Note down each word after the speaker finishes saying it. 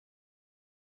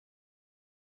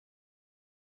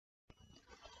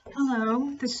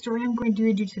Hello, the story I'm going to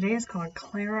read you today is called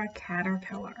Clara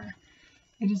Caterpillar.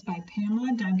 It is by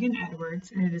Pamela Duncan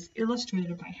Edwards and it is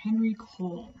illustrated by Henry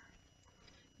Cole.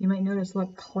 You might notice,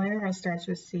 look, Clara starts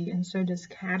with C and so does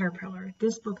Caterpillar.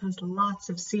 This book has lots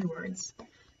of C words,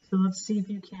 so let's see if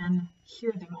you can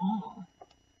hear them all.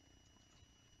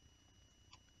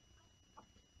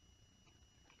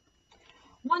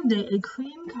 One day, a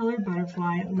cream-colored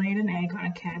butterfly laid an egg on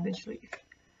a cabbage leaf.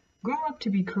 "Grow up to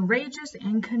be courageous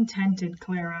and contented,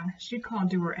 Clara," she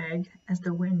called to her egg as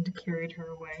the wind carried her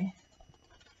away.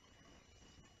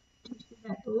 Do you see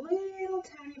that little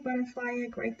tiny butterfly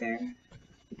egg right there?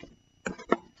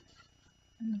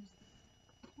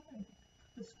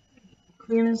 The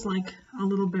cream is like a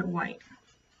little bit white,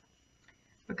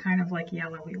 but kind of like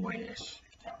yellowy whitish.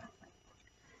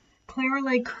 Clara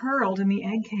lay curled in the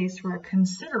egg case for a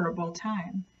considerable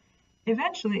time.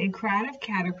 Eventually, a crowd of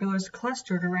caterpillars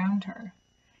clustered around her.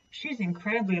 "She's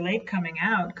incredibly late coming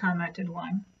out," commented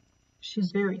one.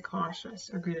 "She's very cautious,"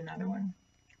 agreed another one.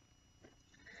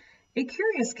 A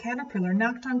curious caterpillar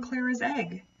knocked on Clara's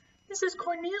egg. "This is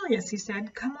Cornelius," he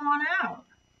said. "Come on out."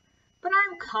 "But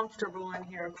I'm comfortable in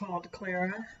here," called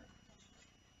Clara.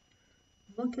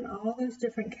 Look at all those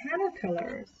different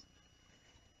caterpillars.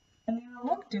 And they all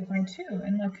look different too.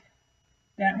 And look,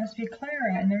 that must be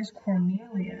Clara, and there's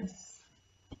Cornelius.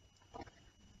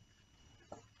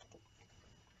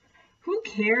 "Who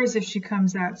cares if she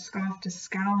comes out?" scoffed a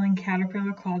scowling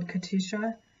caterpillar called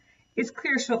Katisha. "It's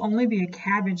clear she'll only be a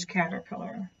cabbage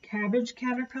caterpillar. Cabbage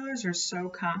caterpillars are so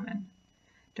common."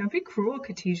 "Don't be cruel,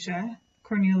 Katisha,"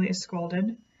 Cornelius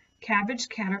scolded. "Cabbage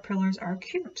caterpillars are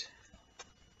cute."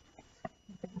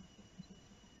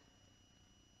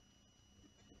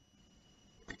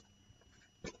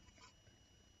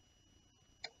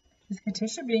 Is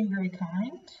Katisha being very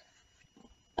kind?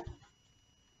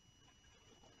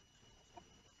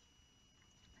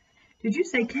 "Did you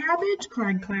say cabbage?"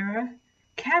 cried Clara.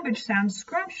 "Cabbage sounds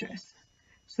scrumptious."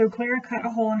 So Clara cut a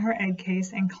hole in her egg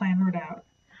case and clambered out.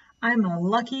 "I'm a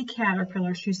lucky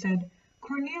caterpillar," she said.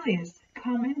 "Cornelius,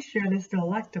 come and share this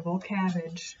delectable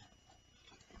cabbage."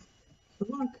 So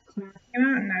look, Clara came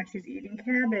out and now she's eating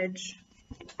cabbage.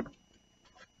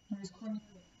 There's Cornelius.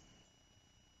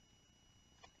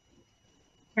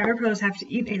 Caterpillars have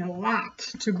to eat a lot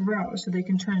to grow so they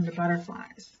can turn into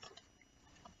butterflies.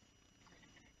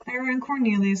 Clara and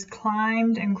Cornelius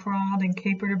climbed and crawled and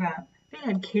capered about. They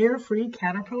had carefree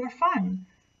caterpillar fun.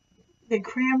 They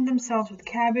crammed themselves with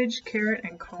cabbage, carrot,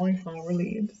 and cauliflower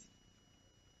leaves.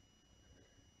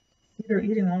 They're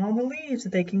eating all the leaves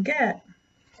that they can get.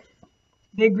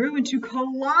 They grew into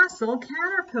colossal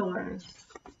caterpillars.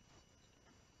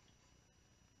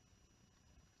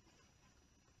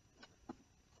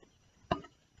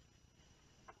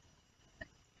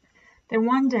 Then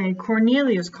one day,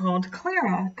 Cornelius called,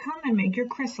 "Clara, come and make your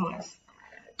chrysalis."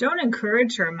 "Don't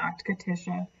encourage her," mocked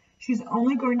Katisha. "She's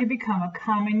only going to become a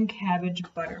common cabbage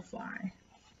butterfly."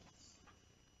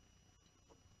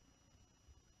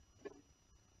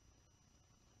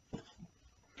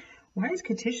 "Why is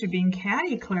Katisha being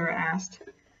catty?" Clara asked.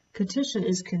 "Katisha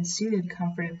is conceited,"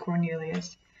 comforted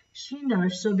Cornelius. "She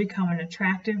knows she'll become an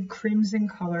attractive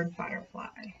crimson-colored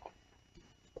butterfly."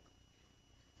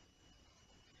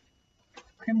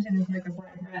 Crimson is like a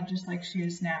bright red, just like she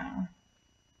is now.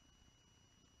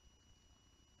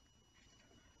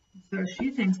 So she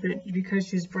thinks that because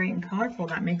she's bright and colorful,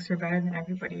 that makes her better than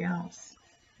everybody else.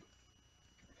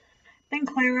 Then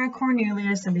Clara,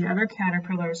 Cornelius, and the other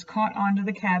caterpillars caught onto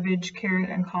the cabbage, carrot,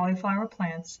 and cauliflower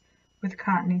plants with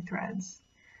cottony threads.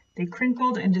 They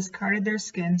crinkled and discarded their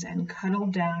skins and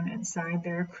cuddled down inside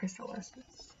their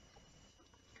chrysalises.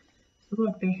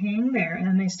 Look, they hang there and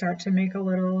then they start to make a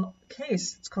little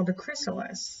case. It's called a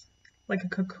chrysalis, like a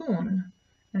cocoon.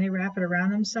 And they wrap it around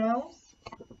themselves.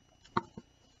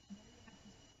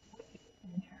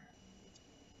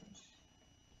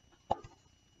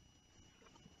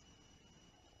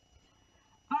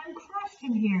 "I'm crushed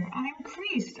in here. I'm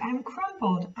creased. I'm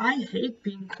crumpled. I hate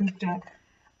being cooped up.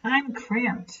 I'm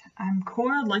cramped. I'm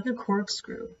coiled like a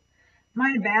corkscrew.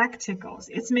 My back tickles.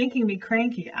 It's making me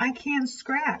cranky. I can't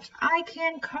scratch. I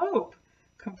can't cope,"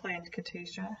 complained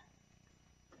Katisha.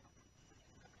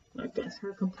 Look, that's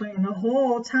her complaining the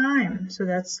whole time. So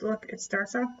that's, look, it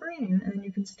starts off green, and then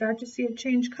you can start to see it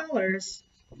change colors.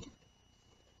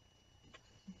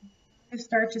 You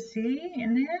start to see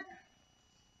in there?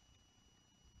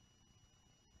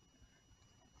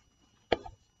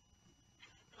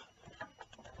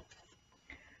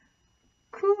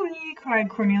 "Cooey," cried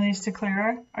Cornelius to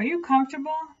Clara. "Are you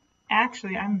comfortable?"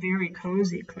 "Actually, I'm very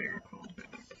cozy," Clara called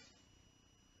back.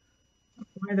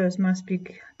 "Why of those must be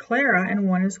Clara and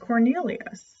one is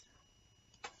Cornelius.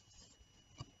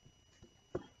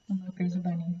 And look, there's a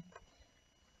bunny.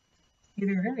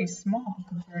 They're really small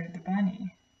compared to the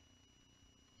bunny.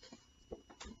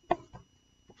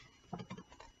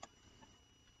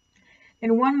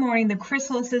 And one morning the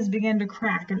chrysalises began to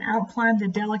crack and out climbed the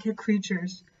delicate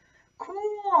creatures.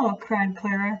 "Cool!" cried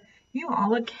Clara. "You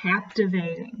all look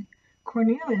captivating.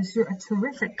 Cornelius, you're a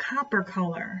terrific copper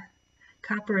color."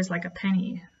 Copper is like a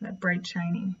penny, that bright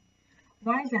shiny.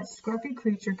 "Why is that scruffy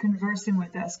creature conversing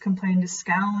with us?" complained a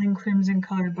scowling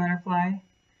crimson-colored butterfly.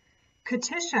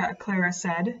 "Katisha," Clara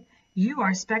said, "you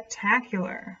are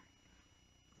spectacular."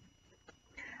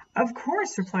 "Of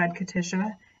course," replied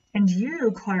Katisha, "and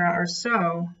you, Clara, are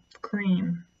so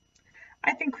cream."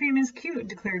 "I think cream is cute,"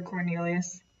 declared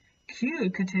Cornelius.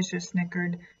 "Cute," Katisha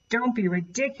snickered. "Don't be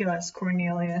ridiculous,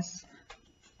 Cornelius."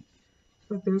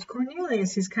 Look, there's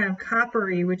Cornelius. He's kind of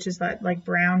coppery, which is that like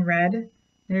brown red.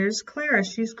 There's Clara.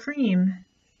 She's cream.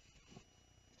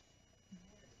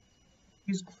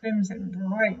 She's crimson,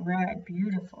 bright red,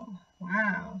 beautiful.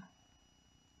 Wow.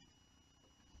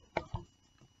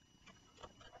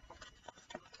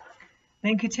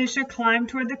 Then Katisha climbed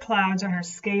toward the clouds on her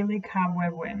scaly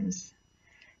cobweb wings.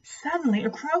 Suddenly, a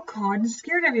crow cawed and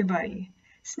scared everybody.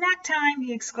 "Snack time!"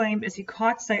 he exclaimed as he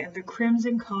caught sight of the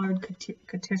crimson-colored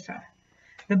Katisha.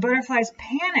 The butterflies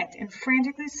panicked and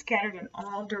frantically scattered in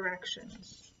all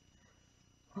directions.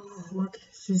 Oh, look,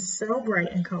 she's so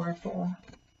bright and colorful.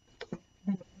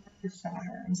 The birds saw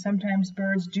her, and sometimes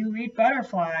birds do eat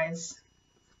butterflies.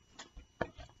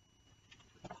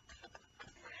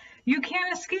 "You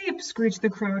can't escape!" screeched the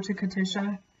crow to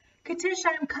Katisha. "Katisha,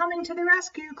 I'm coming to the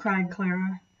rescue!" cried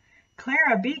Clara.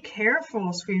 "Clara, be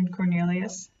careful!" screamed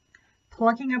Cornelius.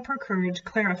 Plucking up her courage,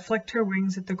 Clara flicked her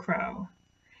wings at the crow.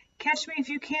 "Catch me if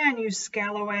you can, you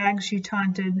scalawag," she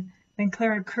taunted. Then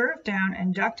Clara curved down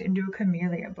and ducked into a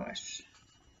camellia bush.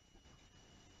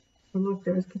 Oh, look,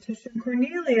 there's Katisha and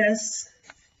Cornelius.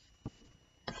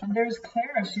 And there's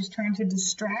Clara. She's trying to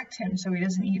distract him so he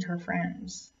doesn't eat her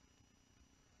friends.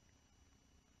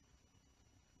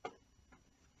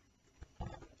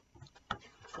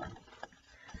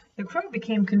 The crow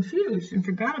became confused and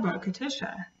forgot about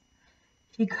Katisha.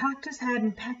 He cocked his head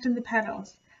and pecked in the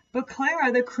petals. But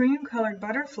Clara, the cream-colored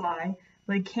butterfly,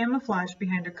 lay camouflaged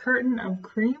behind a curtain of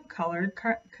cream-colored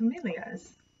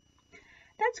camellias.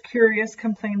 "That's curious,"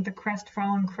 complained the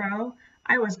crestfallen crow.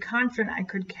 "I was confident I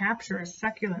could capture a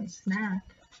succulent snack."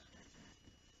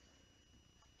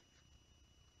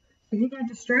 So he got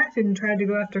distracted and tried to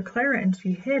go after Clara, and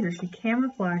she hid or she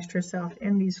camouflaged herself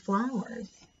in these flowers.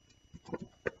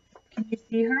 Can you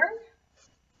see her?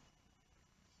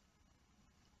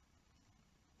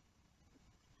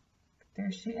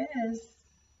 There she is.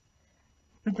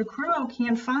 But the crow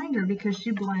can't find her because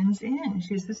she blends in.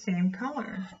 She's the same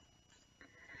color.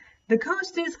 "The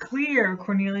coast is clear,"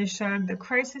 Cornelius shouted. "The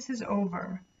crisis is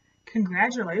over."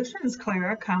 "Congratulations,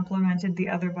 Clara," complimented the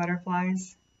other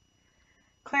butterflies.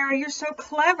 "Clara, you're so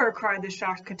clever," cried the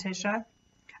shocked Katisha.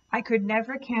 "I could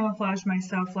never camouflage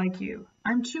myself like you.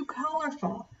 I'm too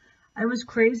colorful. I was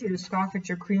crazy to scoff at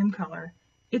your cream color.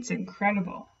 It's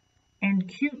incredible. And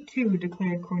cute, too,"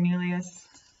 declared Cornelius.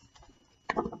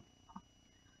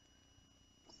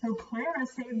 So Clara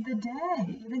saved the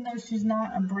day, even though she's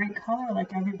not a bright color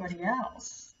like everybody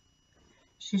else.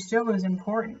 She still was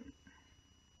important.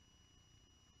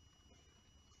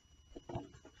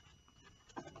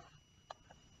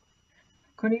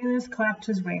 Cornelius clapped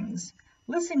his wings.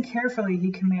 "Listen carefully,"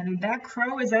 he commanded. "That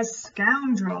crow is a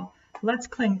scoundrel. Let's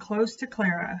cling close to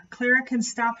Clara. Clara can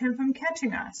stop him from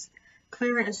catching us.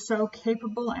 Clara is so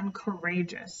capable and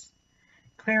courageous."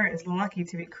 "Clara is lucky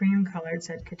to be cream-colored,"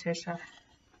 said Katisha.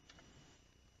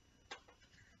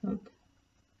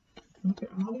 Look at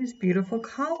all these beautiful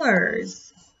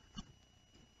colors.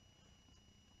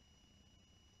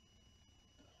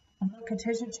 And look,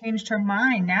 Katisha changed her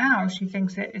mind. Now she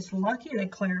thinks that it's lucky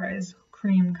that Clara is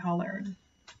cream-colored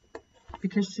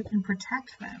because she can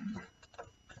protect them.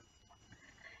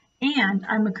 "And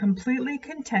I'm a completely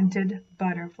contented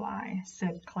butterfly,"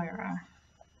 said Clara.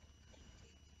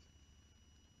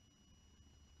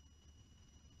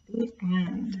 The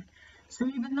end. So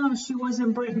even though she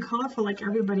wasn't bright and colorful like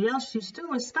everybody else, she still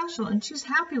was special, and she's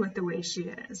happy with the way she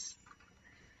is.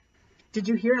 Did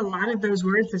you hear a lot of those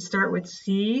words that start with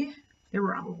C? There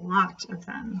were a lot of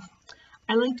them.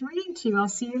 I liked reading to you. I'll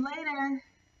see you later.